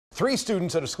3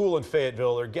 students at a school in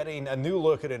Fayetteville are getting a new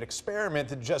look at an experiment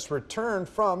that just returned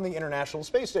from the International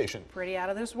Space Station. Pretty out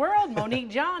of this world.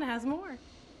 Monique John has more.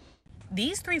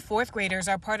 These 3 fourth graders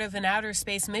are part of an outer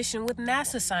space mission with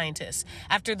NASA scientists.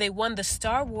 After they won the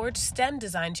Star Wars STEM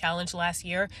Design Challenge last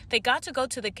year, they got to go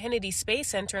to the Kennedy Space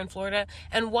Center in Florida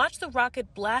and watch the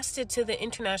rocket blasted to the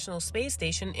International Space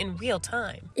Station in real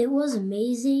time. It was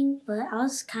amazing, but I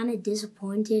was kind of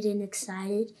disappointed and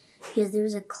excited because there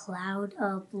was a cloud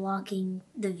blocking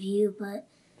the view, but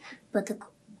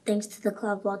thanks to the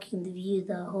cloud blocking the view,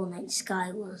 the whole night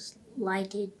sky was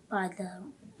lighted by the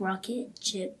rocket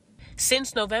ship.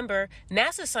 Since November,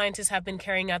 NASA scientists have been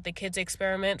carrying out the kids'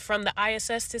 experiment from the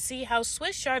ISS to see how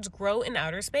Swiss shards grow in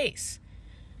outer space.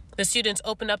 The students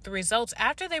opened up the results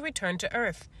after they returned to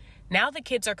Earth. Now the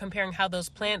kids are comparing how those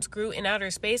plants grew in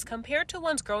outer space compared to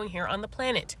ones growing here on the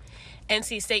planet.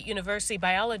 NC State University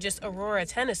biologist Aurora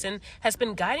Tennyson has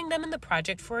been guiding them in the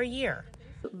project for a year.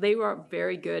 They were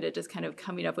very good at just kind of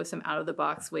coming up with some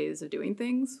out-of-the-box ways of doing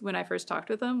things when I first talked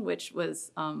with them, which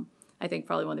was I think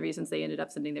probably one of the reasons they ended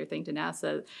up sending their thing to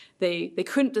NASA. They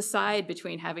couldn't decide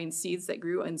between having seeds that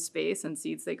grew in space and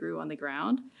seeds that grew on the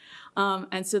ground.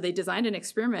 And so they designed an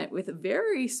experiment with a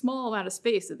very small amount of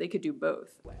space that they could do both.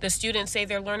 The students say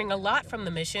they're learning a lot from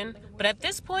the mission, but at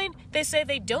this point, they say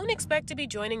they don't expect to be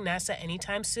joining NASA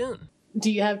anytime soon.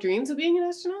 Do you have dreams of being an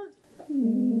astronaut?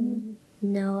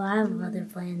 No, I have other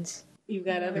plans. You've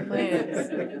got other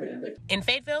plans. In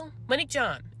Fayetteville, Monique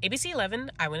John, ABC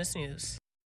 11 Eyewitness News.